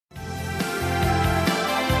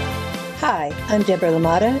Hi, I'm Deborah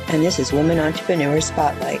Lamata, and this is Woman Entrepreneur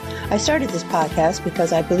Spotlight. I started this podcast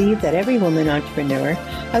because I believe that every woman entrepreneur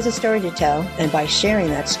has a story to tell, and by sharing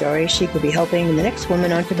that story, she could be helping the next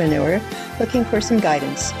woman entrepreneur looking for some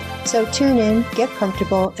guidance. So tune in, get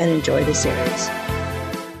comfortable, and enjoy the series.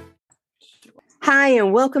 Hi,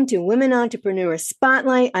 and welcome to Women Entrepreneur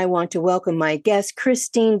Spotlight. I want to welcome my guest,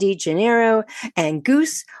 Christine DeGennaro, and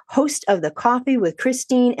Goose, host of the Coffee with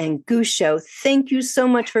Christine and Goose show. Thank you so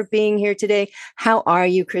much for being here today. How are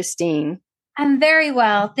you, Christine? I'm very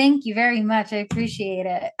well. Thank you very much. I appreciate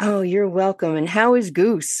it. Oh, you're welcome. And how is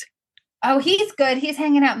Goose? Oh, he's good. He's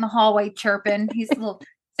hanging out in the hallway chirping. He's a little,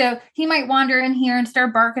 so he might wander in here and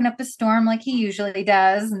start barking up a storm like he usually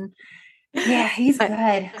does. And yeah, he's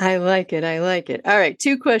good. I like it. I like it. All right.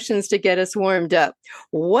 2 questions to get us warmed up.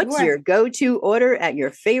 What's your go-to order at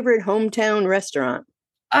your favorite hometown restaurant?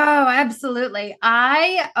 Oh, absolutely.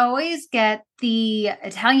 I always get the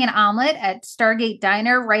Italian omelet at Stargate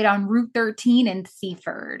Diner right on Route 13 in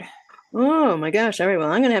Seaford. Oh my gosh. All right.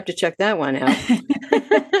 Well, I'm going to have to check that one out.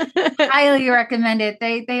 Highly recommend it.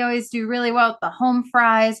 They always do really well with the home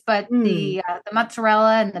fries, but the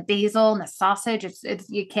mozzarella and the basil and the sausage, it's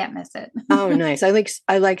you can't miss it. Oh, nice. I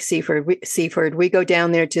like Seaford. Seaford. We go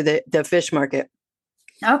down there to the fish market.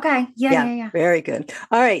 Okay. Yeah. Very good.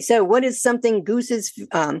 All right. So what is something Goose's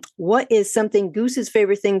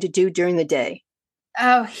favorite thing to do during the day?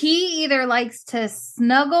 Oh, he either likes to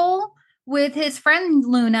snuggle with his friend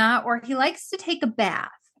Luna, or he likes to take a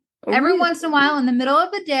bath. Ooh. Every once in a while in the middle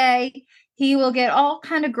of the day, he will get all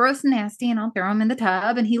kind of gross and nasty, and I'll throw him in the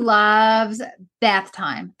tub, and he loves bath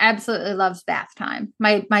time. Absolutely loves bath time.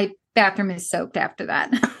 My bathroom is soaked after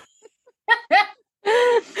that.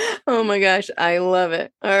 Oh my gosh, I love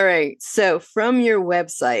it. All right. So from your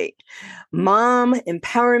website, mom,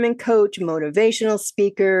 empowerment coach, motivational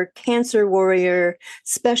speaker, cancer warrior,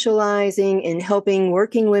 specializing in helping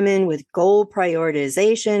working women with goal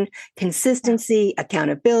prioritization, consistency,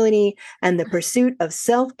 accountability, and the pursuit of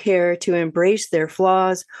self-care to embrace their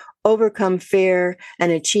flaws, overcome fear,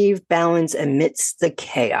 and achieve balance amidst the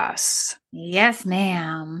chaos. Yes,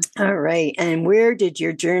 ma'am. All right. And where did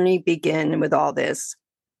your journey begin with all this?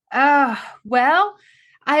 Well,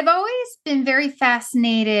 I've always been very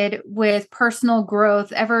fascinated with personal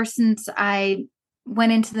growth ever since I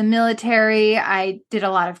went into the military. I did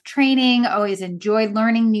a lot of training, always enjoyed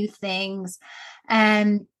learning new things.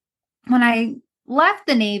 And when I left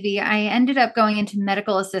the Navy, I ended up going into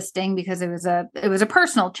medical assisting because it was a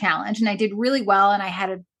personal challenge, and I did really well and I had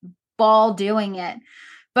a ball doing it.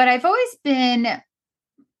 But I've always been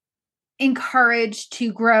encouraged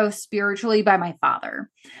to grow spiritually by my father.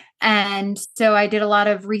 And so I did a lot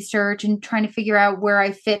of research and trying to figure out where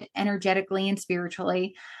I fit energetically and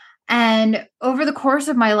spiritually. And over the course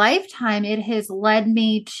of my lifetime, it has led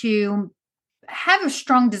me to have a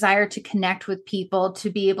strong desire to connect with people,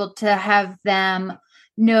 to be able to have them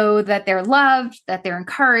know that they're loved, that they're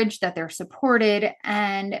encouraged, that they're supported.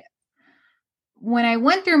 And when I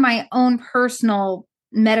went through my own personal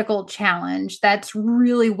medical challenge, that's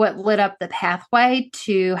really what lit up the pathway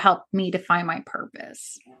to help me define my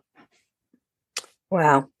purpose.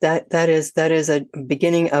 Wow, that is a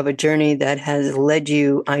beginning of a journey that has led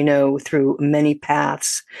you, I know, through many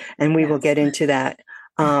paths, and we will get into that.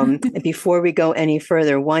 Before we go any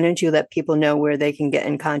further, why don't you let people know where they can get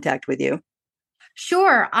in contact with you?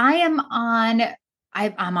 Sure. I'm on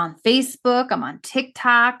Facebook. I'm on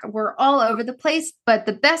TikTok. We're all over the place, but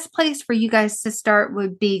the best place for you guys to start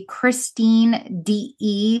would be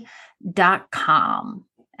ChristineDE.com.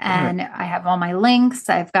 And I have all my links.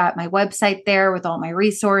 I've got my website there with all my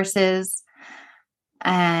resources.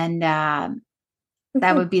 And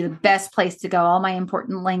that would be the best place to go. All my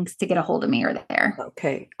important links to get a hold of me are there.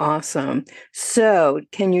 Okay, awesome. So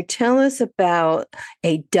can you tell us about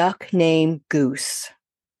a duck named Goose?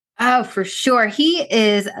 Oh, for sure. He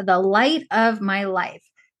is the light of my life.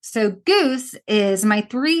 So Goose is my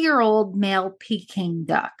 3-year-old male Peking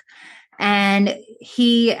duck. And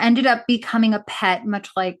he ended up becoming a pet,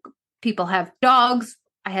 much like people have dogs.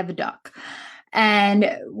 I have a duck.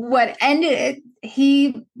 And when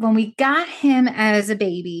we got him as a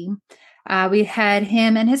baby, we had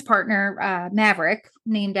him and his partner, Maverick,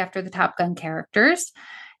 named after the Top Gun characters.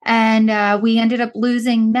 And we ended up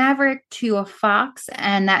losing Maverick to a fox,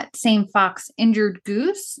 and that same fox injured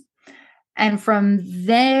Goose. And from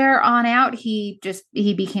there on out, he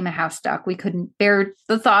became a house duck. We couldn't bear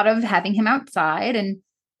the thought of having him outside. And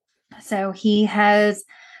so he has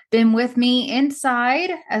been with me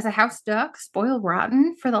inside as a house duck, spoiled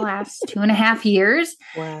rotten for the last 2.5 years,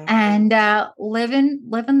 Wow. and living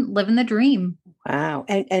the dream. Wow.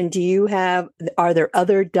 And are there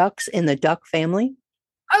other ducks in the duck family?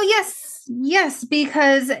 Oh, yes. Yes,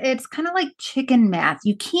 because it's kind of like chicken math.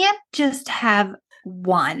 You can't just have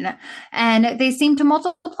one, and they seem to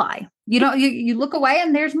multiply. You look away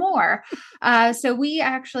and there's more. So we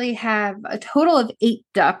actually have a total of 8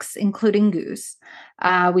 ducks, including Goose.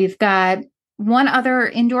 We've got one other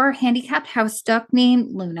indoor handicapped house duck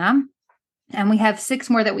named Luna, and we have 6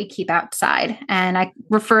 more that we keep outside. And I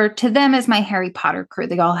refer to them as my Harry Potter crew.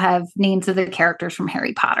 They all have names of the characters from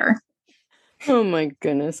Harry Potter. Oh my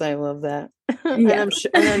goodness, I love that. Yeah.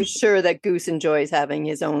 And I'm sure that Goose enjoys having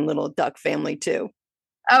his own little duck family too.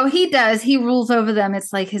 Oh, he does. He rules over them.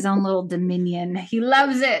 It's like his own little dominion. He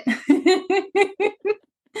loves it.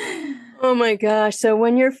 Oh my gosh. So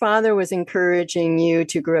when your father was encouraging you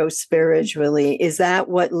to grow spiritually, is that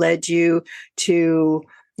what led you to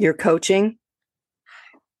your coaching?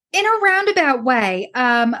 In a roundabout way,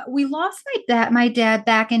 we lost my dad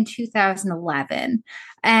back in 2011,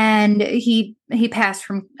 and he passed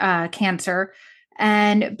from cancer.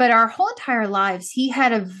 But our whole entire lives, he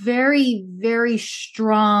had a very, very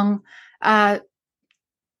strong.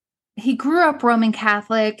 He grew up Roman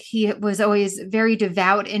Catholic. He was always very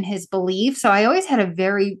devout in his belief. So I always had a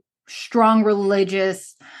very strong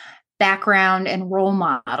religious background and role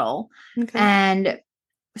model. Okay. And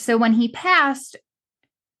so when he passed,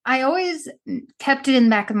 I always kept it in the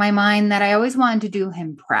back of my mind that I always wanted to do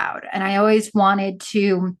him proud. And I always wanted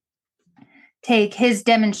to take his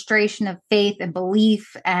demonstration of faith and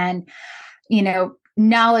belief and,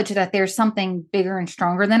 knowledge that there's something bigger and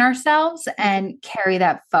stronger than ourselves and carry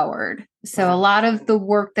that forward. So a lot of the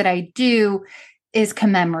work that I do is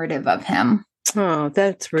commemorative of him. Oh,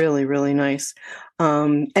 that's really, really nice.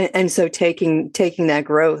 And so taking that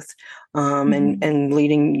growth and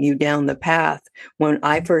leading you down the path. When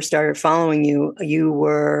I first started following you,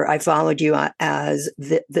 I followed you as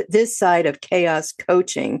this side of chaos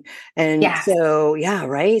coaching. And so, yeah,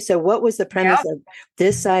 right. So what was the premise of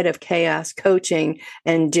this side of chaos coaching?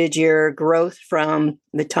 And did your growth from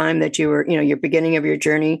the time that you were, your beginning of your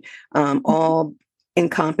journey, all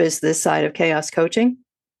encompass this side of chaos coaching?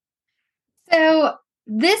 So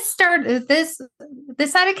this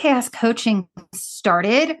side of chaos coaching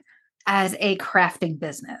started as a crafting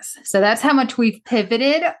business. So that's how much we've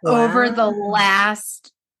pivoted over the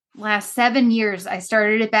last 7 years. I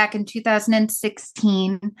started it back in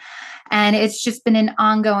 2016, and it's just been an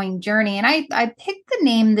ongoing journey. And I picked the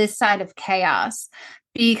name This Side of Chaos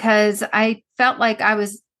because I felt like I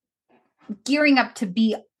was gearing up to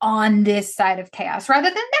be on this side of chaos rather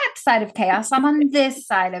than that side of chaos. I'm on this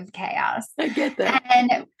side of chaos. I get that.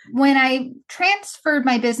 And when I transferred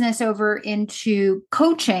my business over into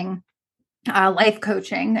coaching, life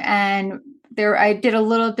coaching, and I did a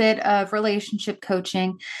little bit of relationship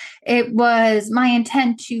coaching. It was my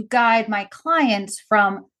intent to guide my clients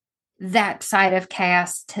from that side of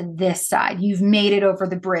chaos to this side. You've made it over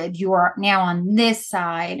the bridge. You are now on this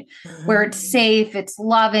side where it's safe, it's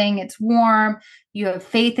loving, it's warm. You have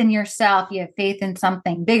faith in yourself. You have faith in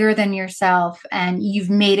something bigger than yourself, and you've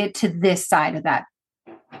made it to this side of that.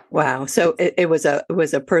 Wow. So it was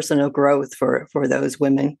a personal growth for those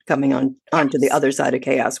women coming onto the other side of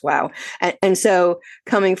chaos. Wow. And so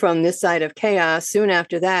coming from this side of chaos, soon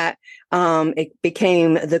after that, it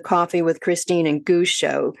became the Coffee with Christine and Goose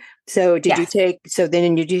show. So did you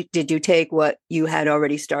take what you had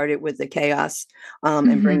already started with the chaos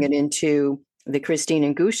and bring it into the Christine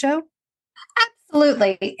and Goose show?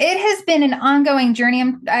 Absolutely. It has been an ongoing journey.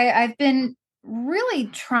 I've been really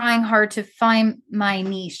trying hard to find my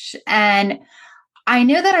niche. And I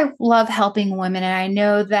know that I love helping women. And I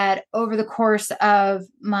know that over the course of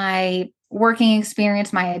my working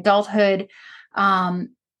experience, my adulthood,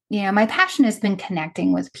 my passion has been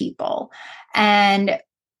connecting with people. And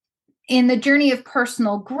in the journey of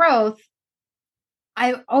personal growth,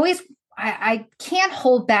 I can't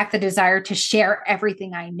hold back the desire to share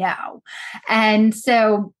everything I know. And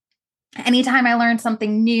so anytime I learn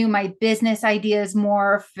something new, my business ideas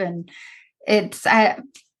morph, and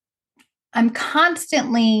I'm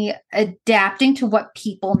constantly adapting to what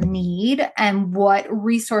people need and what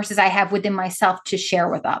resources I have within myself to share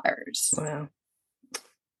with others. Wow.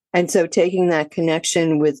 And so taking that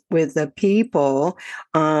connection with the people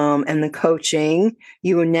and the coaching,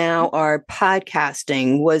 you now are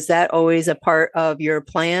podcasting. Was that always a part of your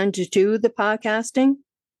plan to do the podcasting?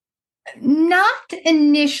 Not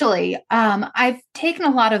initially. I've taken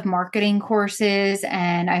a lot of marketing courses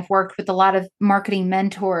and I've worked with a lot of marketing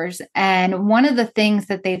mentors. And one of the things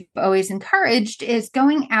that they've always encouraged is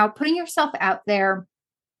going out, putting yourself out there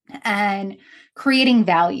and creating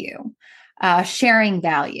value, sharing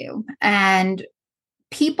value. And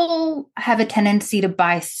people have a tendency to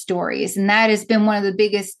buy stories, and that has been one of the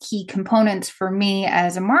biggest key components for me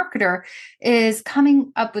as a marketer, is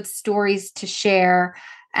coming up with stories to share.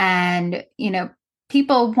 And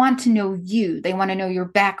people want to know you, they want to know your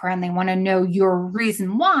background, they want to know your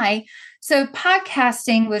reason why. So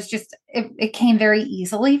podcasting was just it came very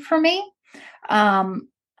easily for me. I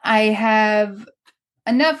have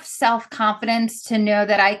enough self-confidence to know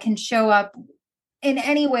that I can show up in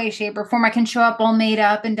any way, shape, or form. I can show up all made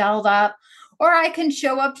up and dolled up, or I can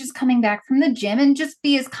show up just coming back from the gym and just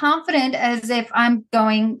be as confident as if I'm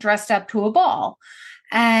going dressed up to a ball.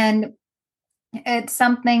 And it's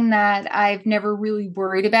something that I've never really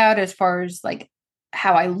worried about as far as like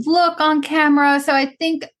how I look on camera. So I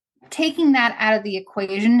think taking that out of the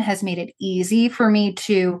equation has made it easy for me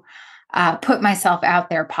to put myself out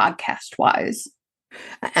there podcast wise.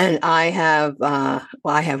 And I have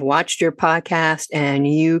watched your podcast, and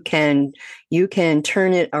you can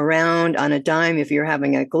turn it around on a dime if you're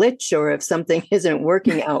having a glitch or if something isn't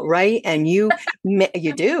working out right, and you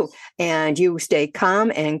do, and you stay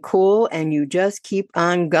calm and cool, and you just keep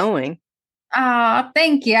on going.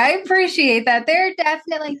 Thank you. I appreciate that. They're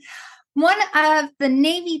definitely one of the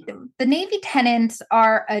Navy tenets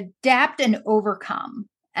are adapt and overcome.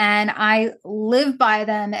 And I live by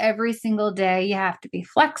them every single day. You have to be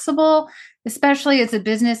flexible, especially as a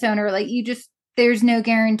business owner. Like there's no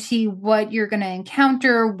guarantee what you're going to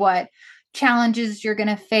encounter, what challenges you're going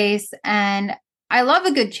to face. And I love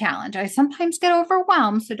a good challenge. I sometimes get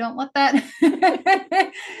overwhelmed, so don't let that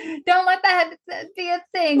don't let that be a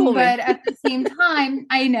thing. Cool, but at the same time,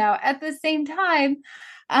 I know at the same time,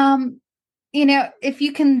 um, if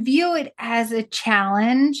you can view it as a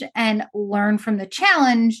challenge and learn from the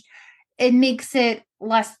challenge, it makes it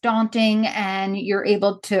less daunting and you're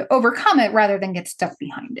able to overcome it rather than get stuck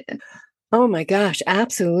behind it. Oh my gosh,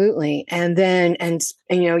 absolutely. And then,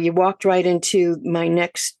 you walked right into my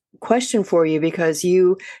next question for you, because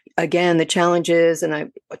again, the challenges, and I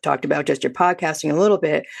talked about just your podcasting a little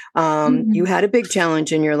bit. You had a big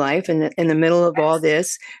challenge in your life, and in the middle of all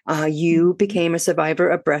this, you became a survivor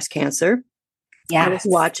of breast cancer. Yes. I was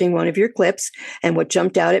watching one of your clips, and what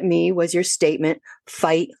jumped out at me was your statement,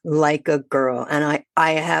 "Fight like a girl." And I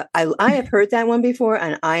have heard that one before,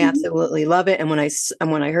 and I absolutely love it. And when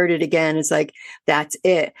I heard it again, it's like, that's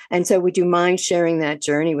it. And so would you mind sharing that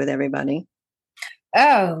journey with everybody?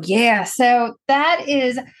 Oh, yeah. So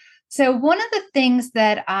one of the things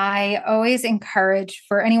that I always encourage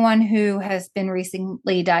for anyone who has been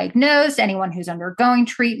recently diagnosed, anyone who's undergoing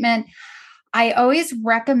treatment, I always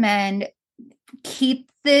recommend keep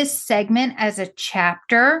this segment as a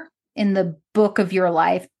chapter in the book of your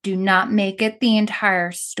life. Do not make it the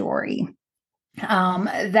entire story.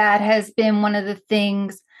 That has been one of the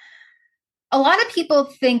things. A lot of people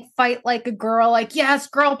think fight like a girl, like, yes,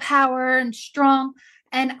 girl power and strong.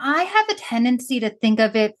 And I have a tendency to think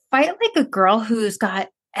of it, fight like a girl who's got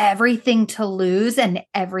everything to lose and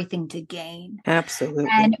everything to gain. Absolutely.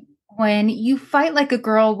 And when you fight like a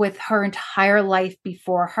girl with her entire life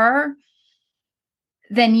before her,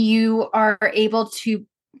 then you are able to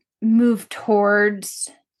move towards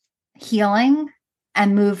healing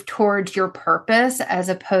and move towards your purpose as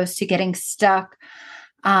opposed to getting stuck.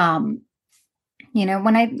 When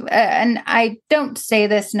and I don't say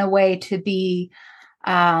this in a way to be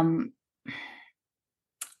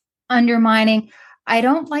undermining. I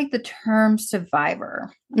don't like the term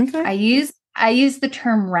survivor. Okay. I use the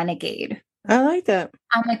term renegade. I like that.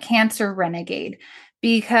 I'm a cancer renegade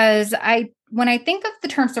because when I think of the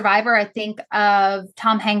term survivor, I think of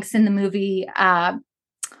Tom Hanks in the movie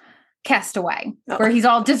Castaway, where he's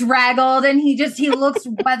all disraggled and he looks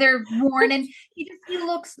weather worn and he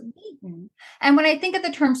looks beaten. And when I think of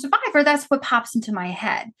the term survivor, that's what pops into my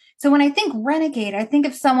head. So when I think renegade, I think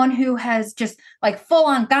of someone who has just like full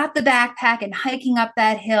on got the backpack and hiking up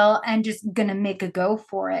that hill and just gonna make a go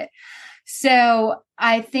for it. So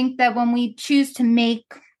I think that when we choose to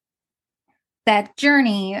make that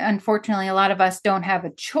journey, unfortunately, a lot of us don't have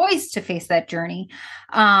a choice to face that journey.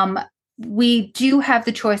 We do have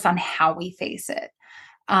the choice on how we face it.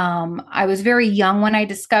 I was very young when I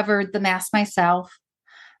discovered the mass myself.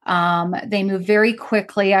 They move very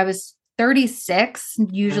quickly. I was 36.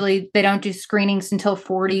 Usually they don't do screenings until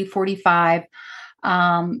 40, 45.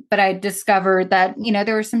 But I discovered that,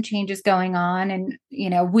 there were some changes going on. And,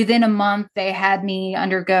 within a month, they had me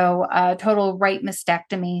undergo a total right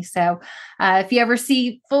mastectomy. So if you ever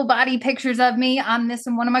see full body pictures of me, I'm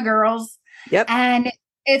missing one of my girls. Yep. And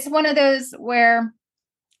it's one of those where,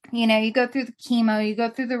 you go through the chemo, you go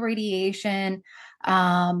through the radiation,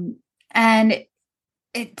 and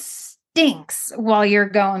it stinks while you're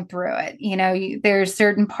going through it. There's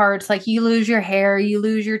certain parts like you lose your hair, you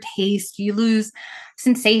lose your taste, you lose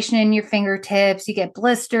sensation in your fingertips, you get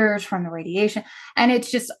blisters from the radiation. And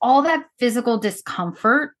it's just all that physical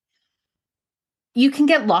discomfort. You can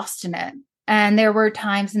get lost in it. And there were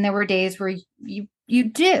times and there were days where you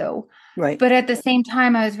do. Right. But at the same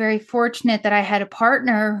time, I was very fortunate that I had a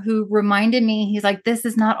partner who reminded me, he's like, this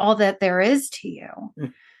is not all that there is to you.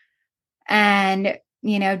 Mm. And,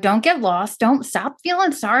 don't get lost. Don't stop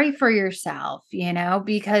feeling sorry for yourself,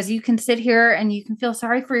 because you can sit here and you can feel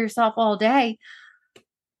sorry for yourself all day,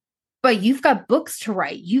 but you've got books to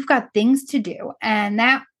write. You've got things to do. And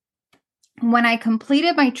that when I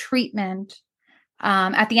completed my treatment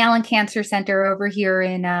at the Allen Cancer Center over here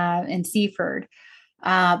in Seaford,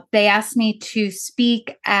 they asked me to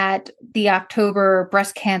speak at the October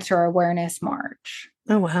Breast Cancer Awareness March.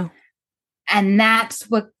 Oh, wow. And that's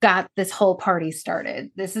what got this whole party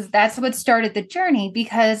started. That's what started the journey,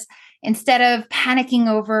 because instead of panicking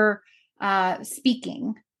over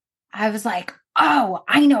speaking, I was like, oh,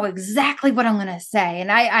 I know exactly what I'm going to say.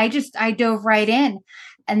 And I dove right in.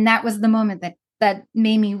 And that was the moment that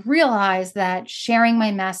made me realize that sharing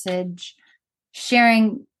my message,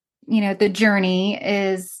 sharing the journey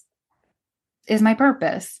is my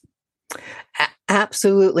purpose.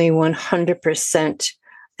 Absolutely, 100%.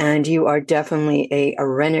 And you are definitely a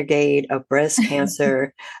renegade of breast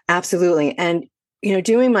cancer. Absolutely. And,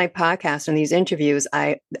 doing my podcast and these interviews,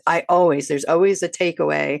 there's always a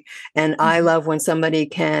takeaway. And I love when somebody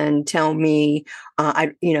can tell me,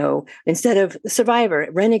 instead of survivor,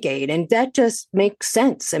 renegade. And that just makes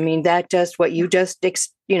sense. I mean, that just what you just,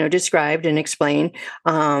 described and explained.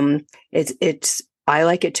 I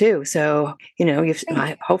like it too. So,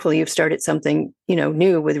 hopefully you've started something,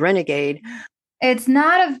 new with Renegade. It's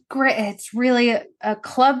not it's really a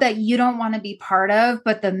club that you don't want to be part of,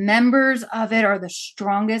 but the members of it are the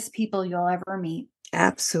strongest people you'll ever meet.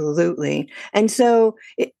 Absolutely. And so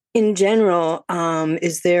in general,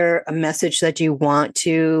 is there a message that you want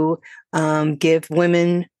to give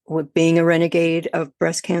women with being a renegade of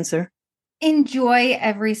breast cancer? Enjoy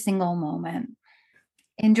every single moment.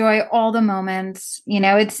 Enjoy all the moments.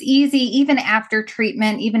 It's easy, even after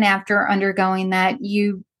treatment, even after undergoing that,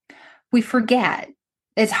 we forget.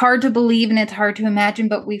 It's hard to believe and it's hard to imagine,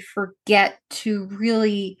 but we forget to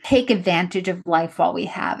really take advantage of life while we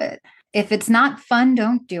have it. If it's not fun,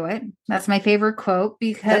 don't do it. That's my favorite quote,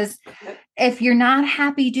 because if you're not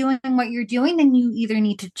happy doing what you're doing, then you either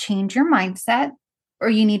need to change your mindset or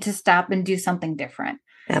you need to stop and do something different.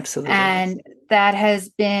 Absolutely. And that has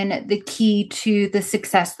been the key to the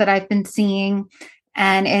success that I've been seeing.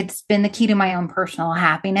 And it's been the key to my own personal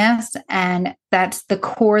happiness. And that's the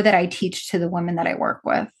core that I teach to the women that I work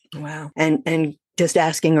with. Wow. And just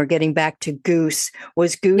asking or getting back to Goose,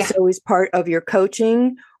 was Goose always part of your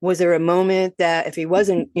coaching? Was there a moment that if he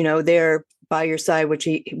wasn't, there by your side, which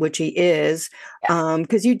he is,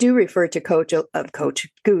 because you do refer to Coach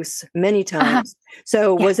Goose many times.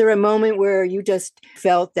 So was there a moment where you just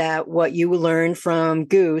felt that what you learned from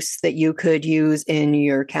Goose that you could use in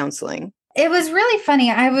your counseling? It was really funny.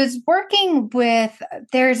 I was working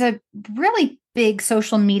there's a really big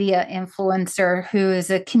social media influencer who is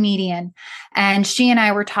a comedian, and she and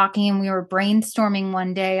I were talking and we were brainstorming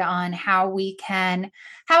one day on how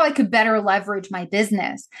I could better leverage my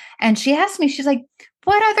business. And she asked me, she's like,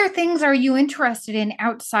 what other things are you interested in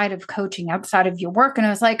outside of coaching, outside of your work? And I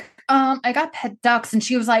was like, I got pet ducks. And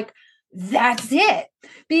she was like, that's it.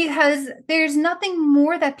 Because there's nothing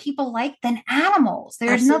more that people like than animals.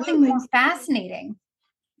 There's nothing more fascinating.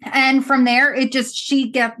 And from there, she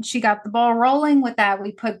got the ball rolling with that.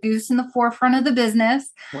 We put Goose in the forefront of the business.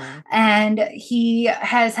 Wow. And he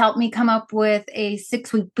has helped me come up with a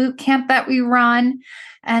 6-week boot camp that we run.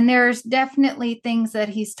 And there's definitely things that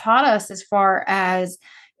he's taught us as far as,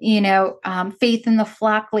 faith in the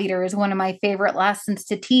flock leader is one of my favorite lessons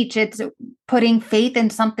to teach. It's putting faith in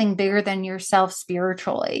something bigger than yourself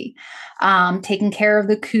spiritually, taking care of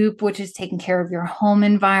the coop, which is taking care of your home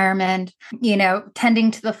environment, tending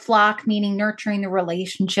to the flock, meaning nurturing the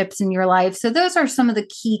relationships in your life. So those are some of the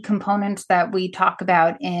key components that we talk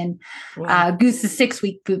about in Goose's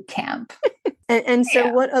 6-week boot camp. And so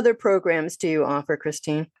Yeah. what other programs do you offer,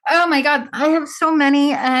 Christine? Oh my God, I have so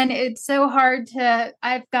many, and it's so hard to.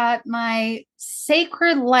 I've got my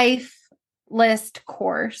Sacred Life List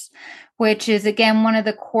course, which is again one of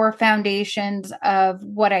the core foundations of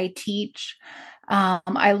what I teach.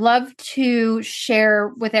 I love to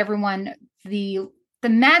share with everyone the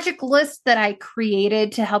magic list that I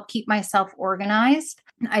created to help keep myself organized.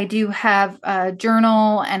 I do have a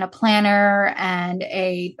journal and a planner and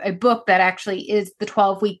a book that actually is the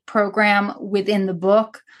 12-week program within the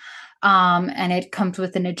book. And it comes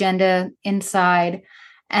with an agenda inside.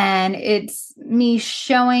 And it's me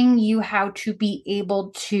showing you how to be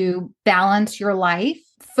able to balance your life,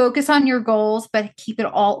 focus on your goals, but keep it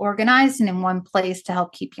all organized and in one place to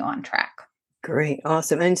help keep you on track. Great.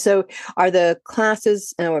 Awesome. And so are the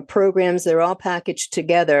classes or programs, they're all packaged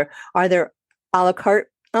together. Are there a la carte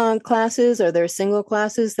classes? Are there single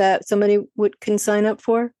classes that somebody can sign up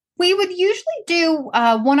for? We would usually do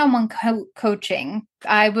one-on-one coaching.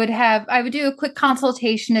 I would do a quick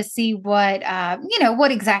consultation to see what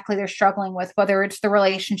exactly they're struggling with, whether it's the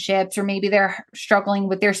relationships or maybe they're struggling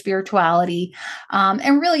with their spirituality,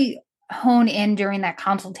 and really hone in during that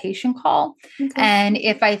consultation call. Okay. And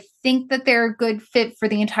if I think that they're a good fit for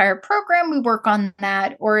the entire program, we work on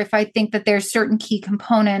that. Or if I think that there's certain key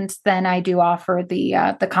components, then I do offer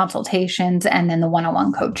the consultations and then the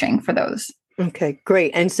one-on-one coaching for those. Okay,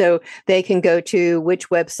 great. And so they can go to which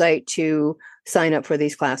website to sign up for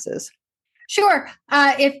these classes? Sure.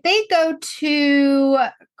 If they go to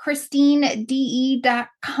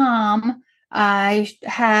christinede.com, I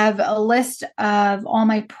have a list of all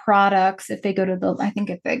my products. If they go to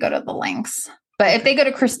the links, but if they go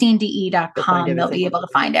to christinede.com, they'll be able to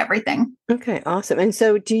find everything. Okay, awesome. And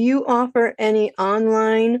so do you offer any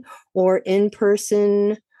online or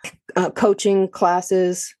in-person coaching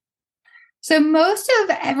classes? So most of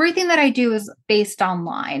everything that I do is based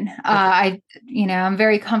online. I'm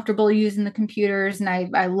very comfortable using the computers and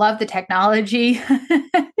I love the technology.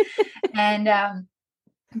 And,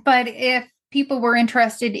 but if people were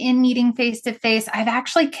interested in meeting face to face, I've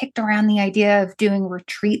actually kicked around the idea of doing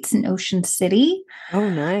retreats in Ocean City. Oh,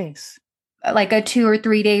 nice. Like a 2 or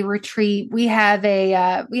 3 day retreat. We have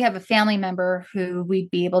a family member who we'd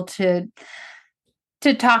be able to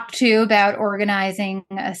talk to about organizing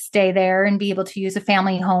a stay there and be able to use a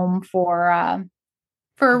family home for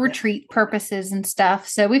retreat purposes and stuff.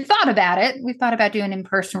 So we've thought about it. We've thought about doing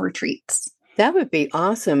in-person retreats. That would be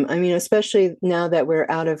awesome. I mean, especially now that we're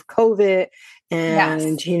out of COVID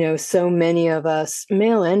and, yes. So many of us,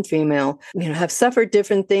 male and female, have suffered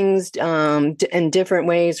different things in different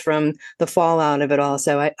ways from the fallout of it all.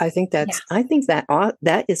 So I think that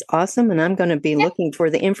is awesome. And I'm going to be looking for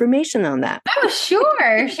the information on that. Oh, sure.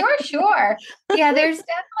 Yeah, there's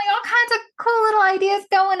definitely all kinds of cool little ideas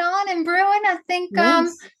going on and brewing. I think,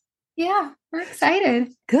 nice. Yeah, we're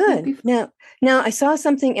excited. Good. Now I saw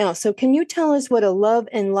something else. So can you tell us what a love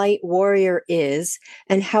and light warrior is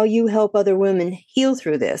and how you help other women heal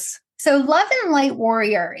through this? So love and light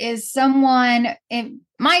warrior is someone,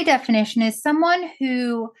 my definition is someone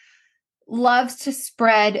who loves to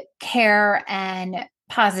spread care and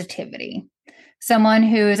positivity. Someone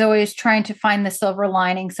who is always trying to find the silver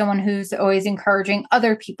lining, someone who's always encouraging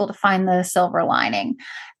other people to find the silver lining.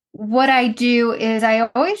 What I do is I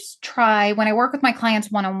always try, when I work with my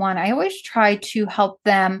clients one-on-one, I always try to help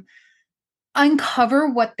them uncover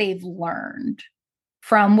what they've learned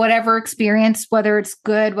from whatever experience, whether it's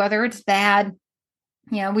good, whether it's bad.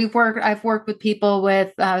 I've worked with people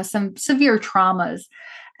with some severe traumas,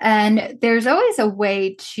 and there's always a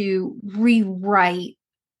way to rewrite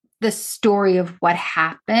the story of what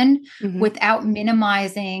happened without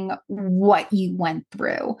minimizing what you went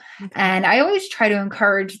through. Okay. And I always try to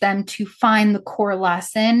encourage them to find the core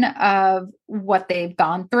lesson of what they've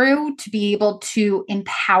gone through to be able to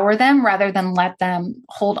empower them rather than let them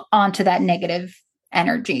hold on to that negative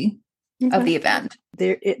energy of the event.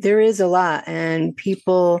 There is a lot, and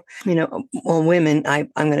people, women, I'm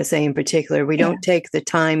going to say in particular, we don't take the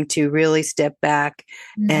time to really step back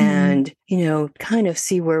and, kind of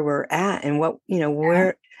see where we're at and what,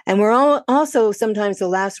 where, and we're all also sometimes the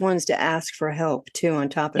last ones to ask for help too, on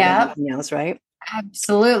top of everything else, right?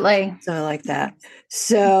 Absolutely. So I like that.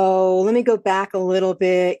 So let me go back a little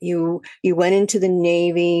bit. You went into the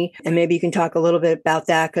Navy, and maybe you can talk a little bit about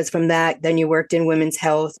that, because from that, then you worked in women's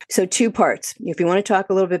health. So 2 parts. If you want to talk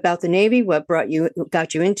a little bit about the Navy, what got you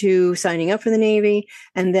into signing up for the Navy,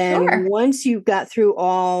 and then once you got through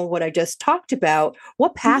all what I just talked about,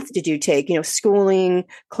 what path did you take? Schooling,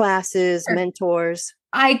 classes, mentors.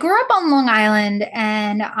 I grew up on Long Island,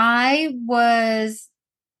 and I was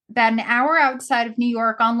about an hour outside of New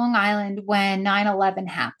York on Long Island when 9/11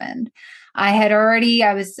 happened.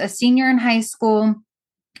 I was a senior in high school.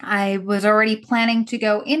 I was already planning to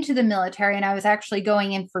go into the military, and I was actually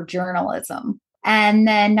going in for journalism. And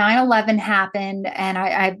then 9/11 happened. And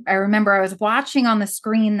I remember I was watching on the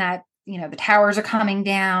screen that, the towers are coming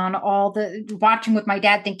down, watching with my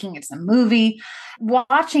dad thinking it's a movie,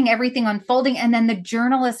 watching everything unfolding. And then the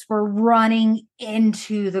journalists were running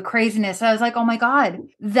into the craziness. I was like, oh my God,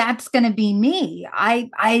 that's going to be me.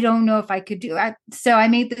 I don't know if I could do it. So I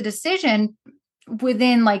made the decision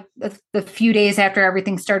within like the few days after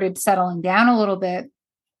everything started settling down a little bit,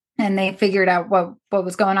 and they figured out what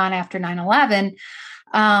was going on after 9/11,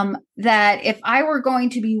 that if I were going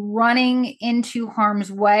to be running into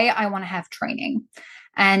harm's way, I want to have training.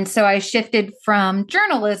 And so I shifted from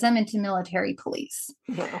journalism into military police.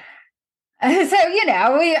 Wow. So,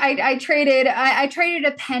 I traded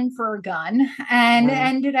a pen for a gun, and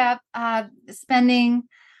ended up spending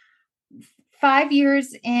 5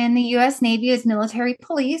 years in the U.S. Navy as military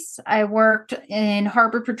police. I worked in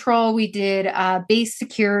Harbor Patrol. We did base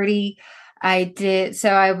security. I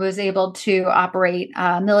was able to operate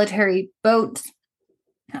military boats.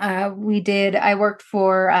 I worked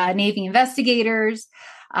for Navy investigators.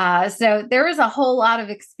 So there was a whole lot of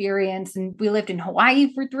experience, and we lived in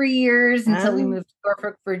Hawaii for 3 years until we moved to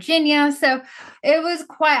Norfolk, Virginia. So it was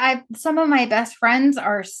some of my best friends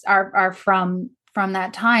are from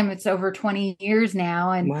that time. It's over 20 years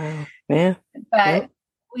now. And wow. Yeah. But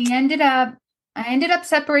I ended up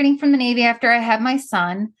separating from the Navy after I had my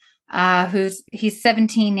son, he's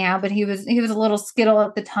 17 now, but he was a little skittle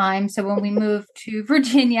at the time. So when we moved to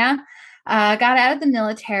Virginia, got out of the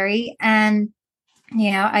military, and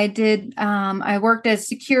I worked as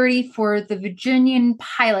security for the Virginian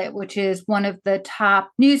Pilot, which is one of the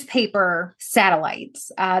top newspaper satellites.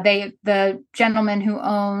 The gentleman who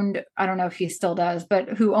owned, I don't know if he still does, but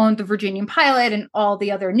who owned the Virginian Pilot and all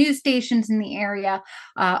the other news stations in the area,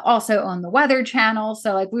 also owned the Weather Channel.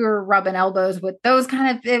 So like we were rubbing elbows with those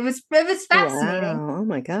it was fascinating. Wow. Oh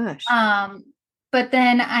my gosh. But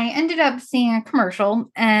then I ended up seeing a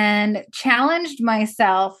commercial and challenged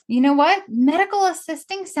myself. You know what? Medical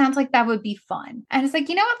assisting sounds like that would be fun. And it's like,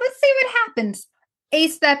 you know what? Let's see what happens.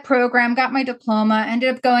 Aced that program, got my diploma,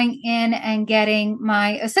 ended up going in and getting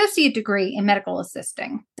my associate degree in medical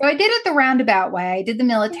assisting. So I did it the roundabout way. I did the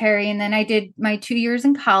military, and then I did my 2 years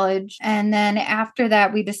in college. And then after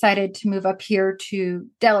that, we decided to move up here to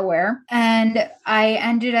Delaware. And I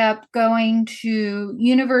ended up going to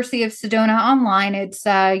University of Sedona online. It's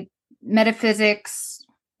metaphysics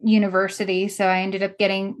university. So I ended up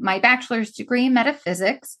getting my bachelor's degree in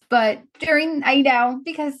metaphysics, but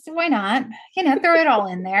because why not, throw it all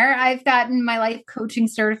in there. I've gotten my life coaching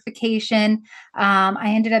certification. I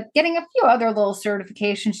ended up getting a few other little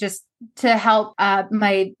certifications just to help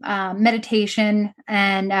my meditation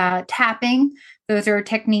and tapping. Those are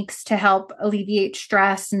techniques to help alleviate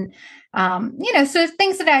stress and, so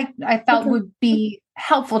things that I felt would be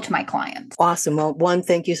helpful to my clients. Awesome. Well, one,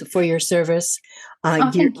 thank you for your service.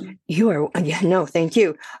 Thank you. Thank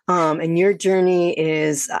you. And your journey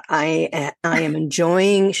is, I am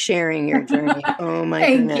enjoying sharing your journey. Oh my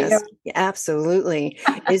goodness. You. Absolutely.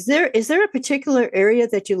 Is there a particular area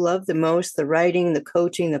that you love the most? The writing, the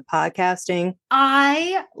coaching, the podcasting?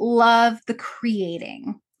 I love the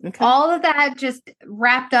creating. Okay. All of that just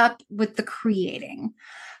wrapped up with the creating.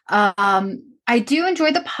 I do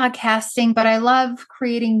enjoy the podcasting, but I love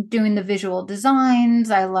doing the visual designs.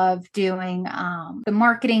 I love doing the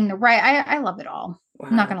marketing, the I love it all. Wow.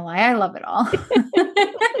 I'm not going to lie. I love it all.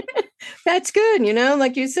 That's good.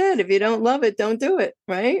 Like you said, if you don't love it, don't do it.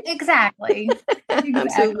 Right? Exactly.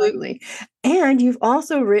 Absolutely. And you've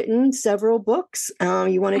also written several books.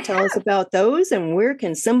 You want to tell us about those, and where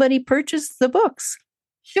can somebody purchase the books?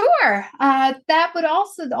 Sure. That would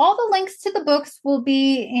also, all the links to the books will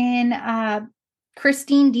be in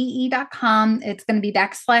ChristineDE.com. It's going to be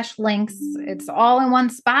 /links. It's all in one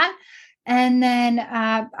spot. And then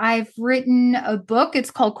I've written a book.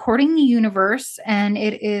 It's called Courting the Universe, and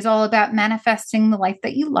it is all about manifesting the life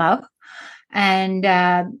that you love and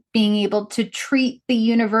being able to treat the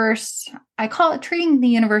universe. I call it treating the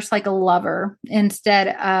universe like a lover instead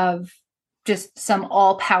of just some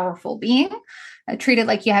all-powerful being. Treat it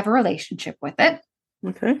like you have a relationship with it.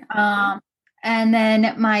 Okay. And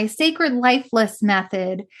then my Sacred Lifeless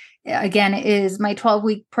Method, again, is my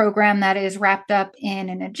 12-week program that is wrapped up in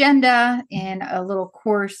an agenda, in a little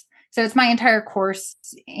course. So it's my entire course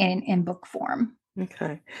in book form.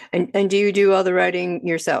 Okay. And do you do all the writing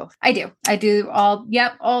yourself? I do. I do all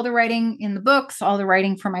the writing in the books, all the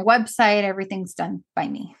writing for my website. Everything's done by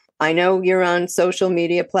me. I know you're on social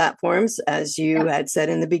media platforms, as you Yeah. had said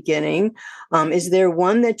in the beginning. Is there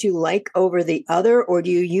one that you like over the other, or do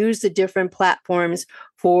you use the different platforms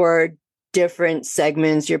for different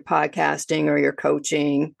segments, your podcasting or your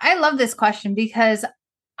coaching? I love this question because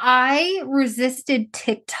I resisted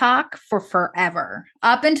TikTok for forever.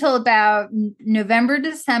 Up until about November,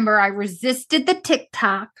 December, I resisted the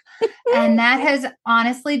TikTok. And that has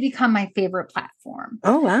honestly become my favorite platform.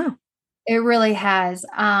 Oh, wow. It really has.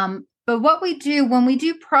 But what we do when we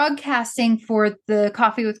do broadcasting for the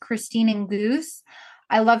Coffee with Christine and Goose,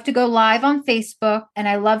 I love to go live on Facebook and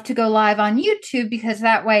I love to go live on YouTube because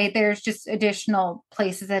that way there's just additional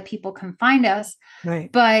places that people can find us.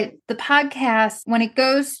 Right. But the podcast, when it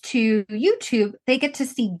goes to YouTube, they get to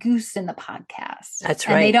see Goose in the podcast. That's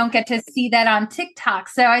and they right. don't get to see that on TikTok.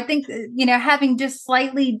 So I think, having just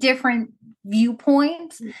slightly different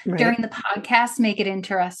viewpoints Right. during the podcast make it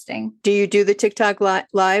interesting. Do you do the TikTok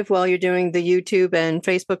live while you're doing the YouTube and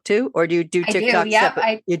Facebook too? Or do you do I TikTok do. Yep.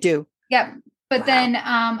 separate? You do. Yep. But Wow. then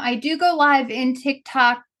I do go live in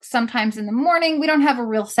TikTok sometimes in the morning. We don't have a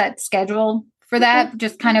real set schedule for that. Okay.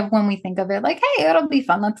 Just kind of when we think of it, like, hey, it'll be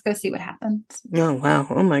fun. Let's go see what happens. Oh, wow.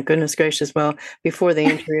 Oh, my goodness gracious. Well, before the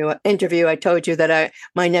interview, I told you that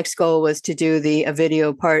my next goal was to do a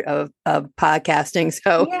video part of podcasting.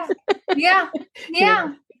 So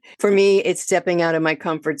Yeah. For me, it's stepping out of my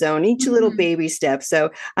comfort zone, each little baby step.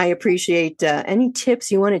 So I appreciate any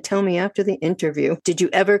tips you want to tell me after the interview. Did you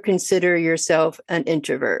ever consider yourself an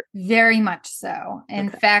introvert? Very much so. In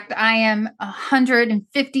fact, I am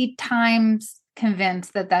 150 times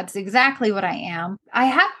convinced that that's exactly what I am. I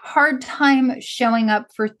have a hard time showing up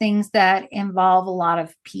for things that involve a lot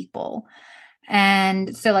of people.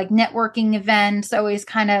 And so like networking events always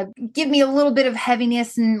kind of give me a little bit of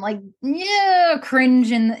heaviness and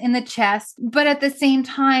cringe in the chest. But at the same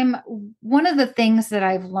time, one of the things that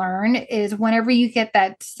I've learned is whenever you get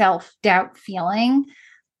that self-doubt feeling,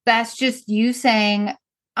 that's just you saying,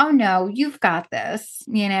 oh no, you've got this,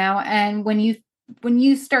 and when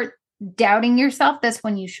you start doubting yourself, that's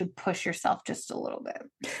when you should push yourself just a little bit.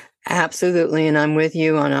 Absolutely. And I'm with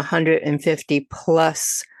you on 150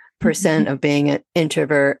 plus % of being an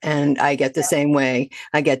introvert. And I get the same way.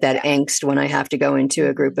 I get that angst when I have to go into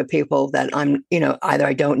a group of people that I'm, either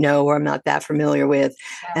I don't know or I'm not that familiar with.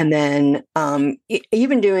 And then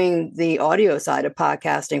even doing the audio side of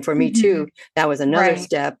podcasting for me too, that was another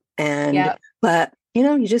step. And, but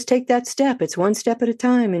you just take that step. It's one step at a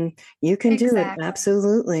time and you can do it.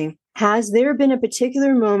 Absolutely. Has there been a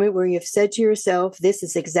particular moment where you've said to yourself, this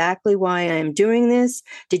is exactly why I am doing this?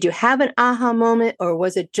 Did you have an aha moment or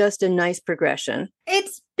was it just a nice progression?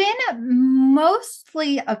 It's been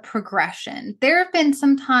mostly a progression. There have been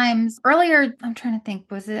some times earlier, I'm trying to think,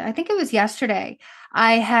 I think it was yesterday.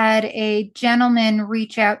 I had a gentleman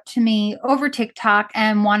reach out to me over TikTok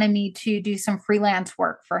and wanted me to do some freelance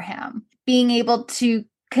work for him. Being able to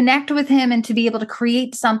connect with him and to be able to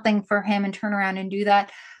create something for him and turn around and do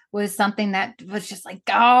that was something that was just like,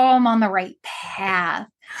 oh, I'm on the right path.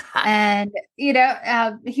 And,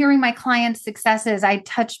 hearing my clients' successes, I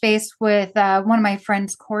touched base with one of my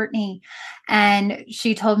friends, Courtney, and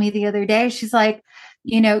she told me the other day, she's like,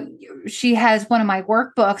 she has one of my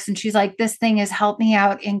workbooks and she's like, this thing has helped me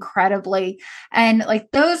out incredibly. And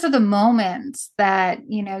like, those are the moments that,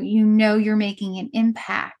 you're making an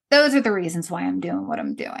impact. Those are the reasons why I'm doing what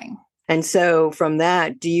I'm doing. And so from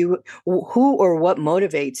that, who or what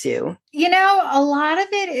motivates you? A lot of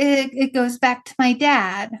it goes back to my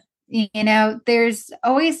dad. There's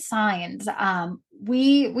always signs.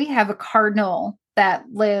 We have a cardinal that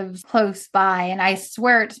lives close by, and I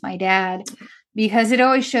swear it's my dad because it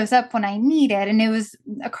always shows up when I need it.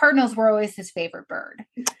 And cardinals were always his favorite bird.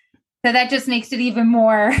 So that just makes it even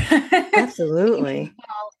more. Absolutely.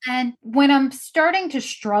 And when I'm starting to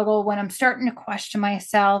struggle, when I'm starting to question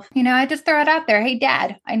myself, I just throw it out there. Hey,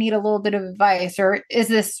 Dad, I need a little bit of advice, or is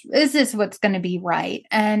this what's going to be right?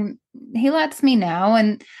 And he lets me know.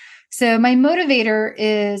 And so my motivator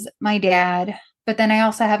is my dad, but then I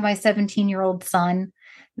also have my 17-year-old son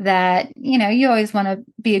that, you always want to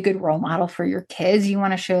be a good role model for your kids. You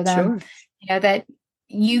want to show them, that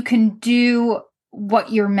you can do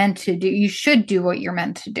what you're meant to do. You should do what you're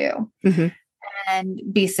meant to do. And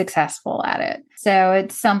be successful at it. So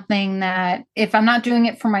it's something that if I'm not doing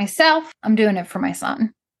it for myself, I'm doing it for my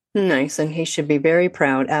son. Nice. And he should be very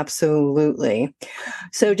proud. Absolutely.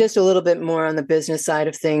 So just a little bit more on the business side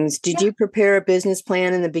of things. Did you prepare a business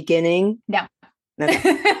plan in the beginning? No.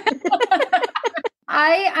 Okay.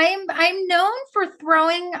 I'm known for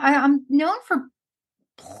I'm known for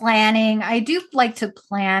planning. I do like to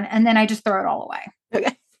plan and then I just throw it all away.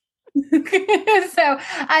 Okay. So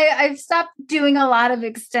I've stopped doing a lot of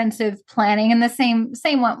extensive planning, and the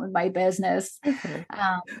same went with my business. Okay.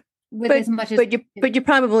 With But as much as but you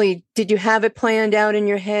probably did you have it planned out in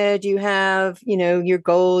your head? You have, your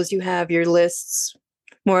goals, you have your lists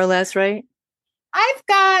more or less, right? I've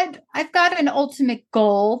got an ultimate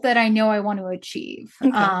goal that I know I want to achieve.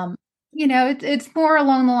 Okay. It's more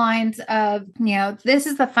along the lines of, this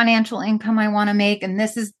is the financial income I want to make, and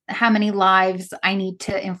this is how many lives I need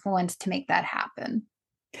to influence to make that happen.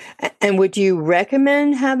 And would you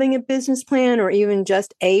recommend having a business plan or even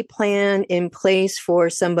just a plan in place for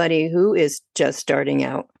somebody who is just starting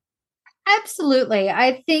out? Absolutely.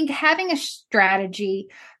 I think having a strategy,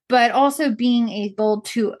 but also being able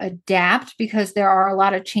to adapt because there are a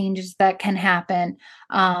lot of changes that can happen.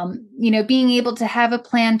 Being able to have a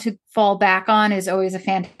plan to fall back on is always a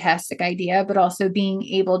fantastic idea, but also being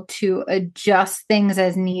able to adjust things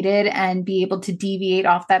as needed and be able to deviate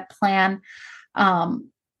off that plan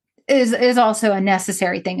is also a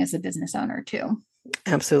necessary thing as a business owner too.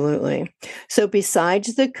 Absolutely. So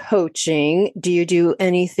besides the coaching, do you do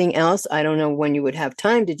anything else? I don't know when you would have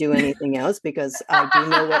time to do anything else because I do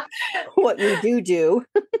know what we do.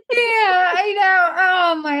 Yeah, I know.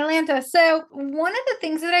 Oh, my Atlanta. So one of the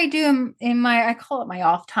things that I do in my, I call it my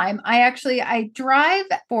off time. I drive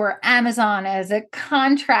for Amazon as a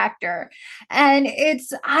contractor, and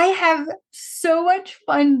I have so much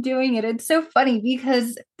fun doing it. It's so funny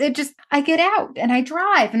because I get out and I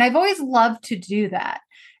drive, and I've always loved to do that.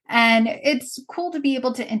 And it's cool to be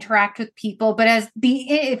able to interact with people, but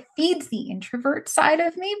it feeds the introvert side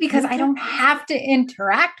of me because I Okay. don't have to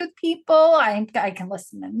interact with people. I can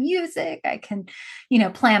listen to music. I can,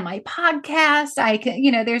 plan my podcast. I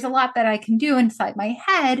can, there's a lot that I can do inside my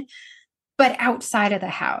head, but outside of the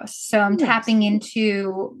house. So I'm Nice. tapping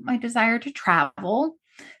into my desire to travel.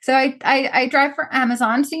 So I drive for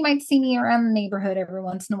Amazon. So you might see me around the neighborhood every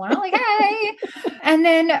once in a while, like, hey. And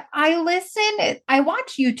then I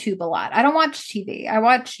watch YouTube a lot. I don't watch TV. I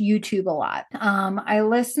watch YouTube a lot. I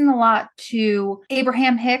listen a lot to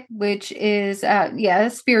Abraham Hicks, which is,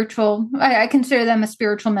 a spiritual. I consider them a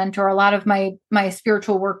spiritual mentor. A lot of my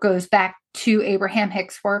spiritual work goes back to Abraham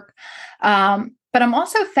Hicks' work. But I'm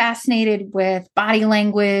also fascinated with body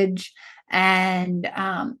language and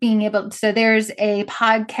being able to, so there's a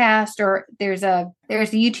podcast or there's a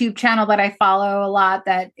YouTube channel that I follow a lot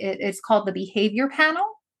that it's called the Behavior Panel.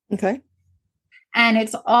 Okay. And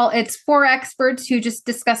it's for experts who just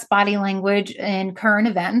discuss body language and current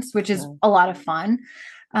events, which is a lot of fun.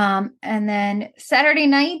 And then Saturday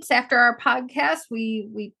nights after our podcast,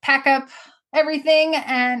 we pack up everything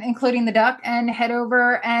and including the duck and head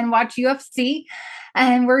over and watch UFC.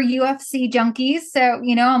 And we're UFC junkies. So,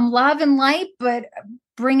 I'm love and light, but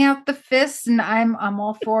bring out the fists and I'm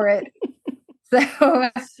all for it. So,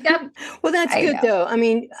 yeah. Well, that's good though. I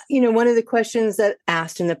mean, one of the questions that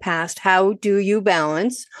asked in the past, how do you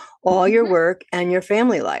balance all your work and your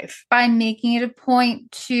family life? By making it a point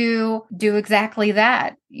to do exactly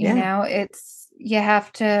that. You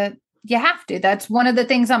have to. That's one of the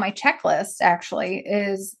things on my checklist actually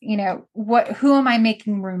is, who am I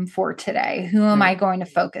making room for today? Who am I going to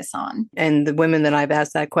focus on? And the women that I've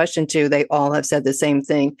asked that question to, they all have said the same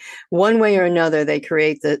thing. One way or another, they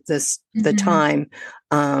create the time,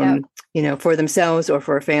 for themselves or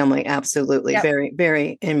for a family. Absolutely. Yep. Very,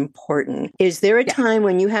 very important. Is there a time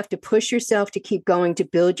when you have to push yourself to keep going to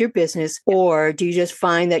build your business, or do you just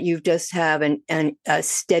find that you just have a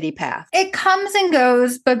steady path? It comes and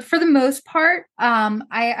goes, but for the most part,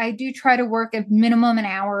 I do try to work at minimum an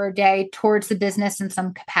hour a day towards the business in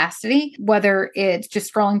some capacity, whether it's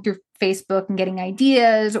just scrolling through Facebook and getting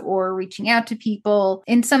ideas or reaching out to people.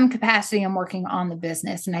 In some capacity, I'm working on the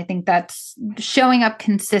business. And I think that's showing up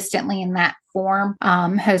consistently in that form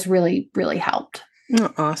has really, really helped.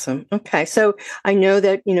 Oh, awesome. Okay. So I know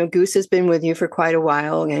that, Goose has been with you for quite a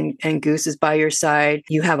while and Goose is by your side.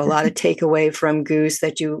 You have a lot of takeaway from Goose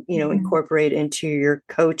that you incorporate into your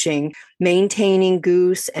coaching, maintaining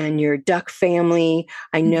Goose and your duck family.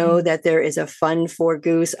 I know that there is a fund for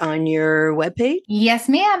Goose on your webpage. Yes,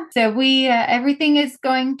 ma'am. So we, everything is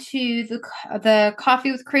going to the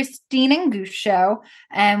Coffee with Christine and Goose show.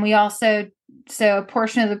 And we also, so a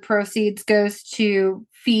portion of the proceeds goes to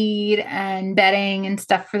feed and bedding and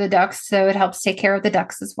stuff for the ducks. So it helps take care of the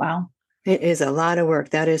ducks as well. It is a lot of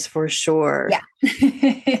work. That is for sure.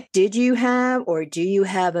 Yeah. Did you have or do you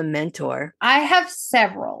have a mentor? I have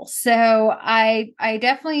several. So I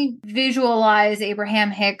definitely visualize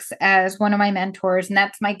Abraham Hicks as one of my mentors. And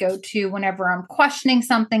that's my go-to whenever I'm questioning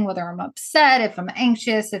something, whether I'm upset, if I'm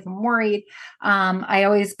anxious, if I'm worried. I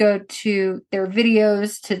always go to their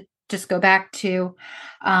videos to just go back to.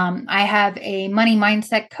 I have a money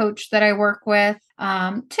mindset coach that I work with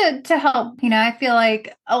to help. I feel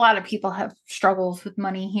like a lot of people have struggles with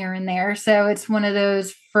money here and there. So it's one of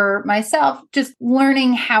those for myself, just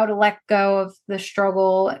learning how to let go of the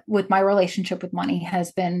struggle with my relationship with money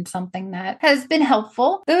has been something that has been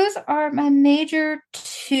helpful. Those are my major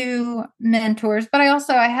two mentors. But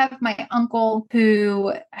I have my uncle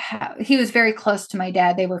who he was very close to my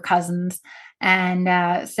dad. They were cousins.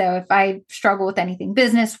 And so if I struggle with anything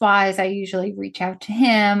business wise, I usually reach out to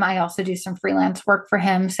him. I also do some freelance work for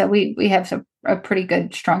him. So we have a pretty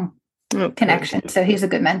good, strong connection. So he's a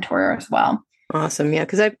good mentor as well. Awesome. Yeah.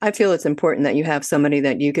 Because I feel it's important that you have somebody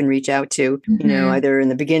that you can reach out to, either in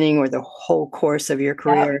the beginning or the whole course of your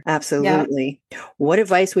career. Yep. Absolutely. Yep. What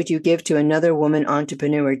advice would you give to another woman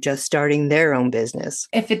entrepreneur just starting their own business?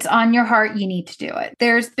 If it's on your heart, you need to do it.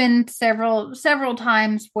 There's been several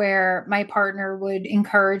times where my partner would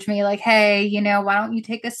encourage me like, hey, why don't you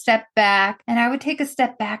take a step back? And I would take a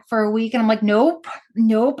step back for a week and I'm like, nope,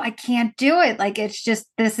 I can't do it. Like, it's just,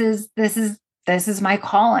 this is my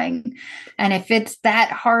calling. And if it's that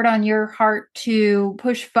hard on your heart to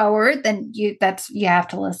push forward, then you have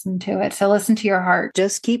to listen to it. So listen to your heart.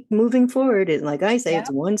 Just keep moving forward. And like I say, It's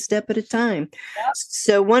one step at a time. Yep.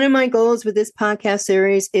 So one of my goals with this podcast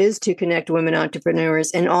series is to connect women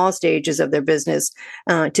entrepreneurs in all stages of their business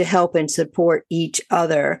to help and support each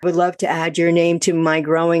other. I would love to add your name to my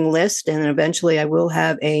growing list. And eventually I will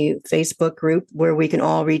have a Facebook group where we can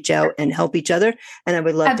all reach out and help each other. And I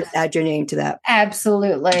would love to add your name to that.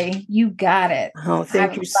 Absolutely. You got it. Oh,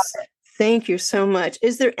 thank you. Thank you so much.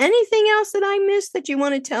 Is there anything else that I missed that you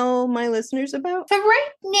want to tell my listeners about? So right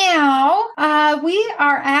now, we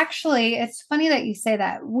are actually, it's funny that you say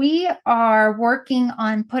that. We are working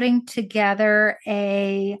on putting together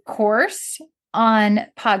a course on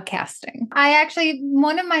podcasting.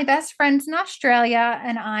 One of my best friends in Australia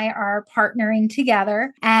and I are partnering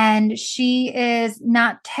together, and she is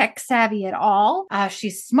not tech savvy at all.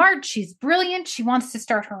 She's smart. She's brilliant. She wants to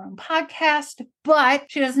start her own podcast, but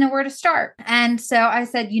she doesn't know where to start. And so I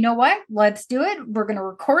said, you know what? Let's do it. We're going to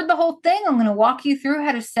record the whole thing. I'm going to walk you through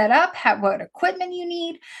how to set up, what equipment you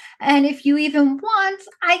need. And if you even want,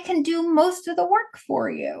 I can do most of the work for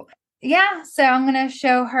you. Yeah, so I'm going to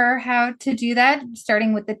show her how to do that,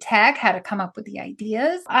 starting with the tech, how to come up with the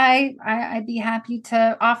ideas. I'd be happy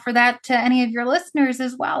to offer that to any of your listeners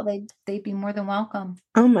as well. They'd be more than welcome.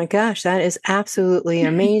 Oh my gosh, that is absolutely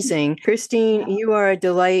amazing. Christine, you are a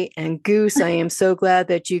delight. And Goose, I am so glad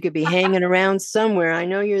that you could be hanging around somewhere. I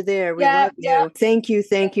know you're there. We love you. Thank you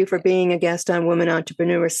for being a guest on Women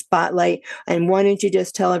Entrepreneur Spotlight. And why don't you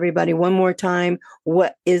just tell everybody one more time,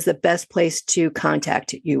 what is the best place to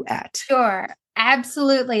contact you at? Sure.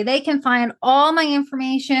 Absolutely. They can find all my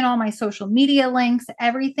information, all my social media links,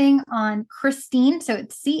 everything on Christine. So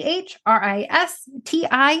it's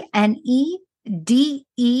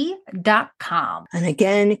ChristineDE.com. And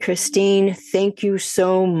again, Christine, thank you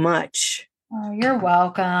so much. Oh, you're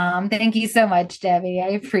welcome. Thank you so much, Debbie.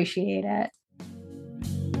 I appreciate it.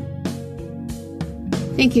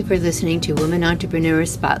 Thank you for listening to Women Entrepreneur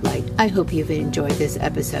Spotlight. I hope you've enjoyed this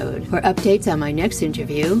episode. For updates on my next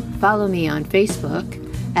interview, follow me on Facebook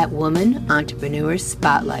at Woman Entrepreneur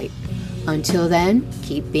Spotlight. Until then,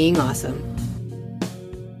 keep being awesome.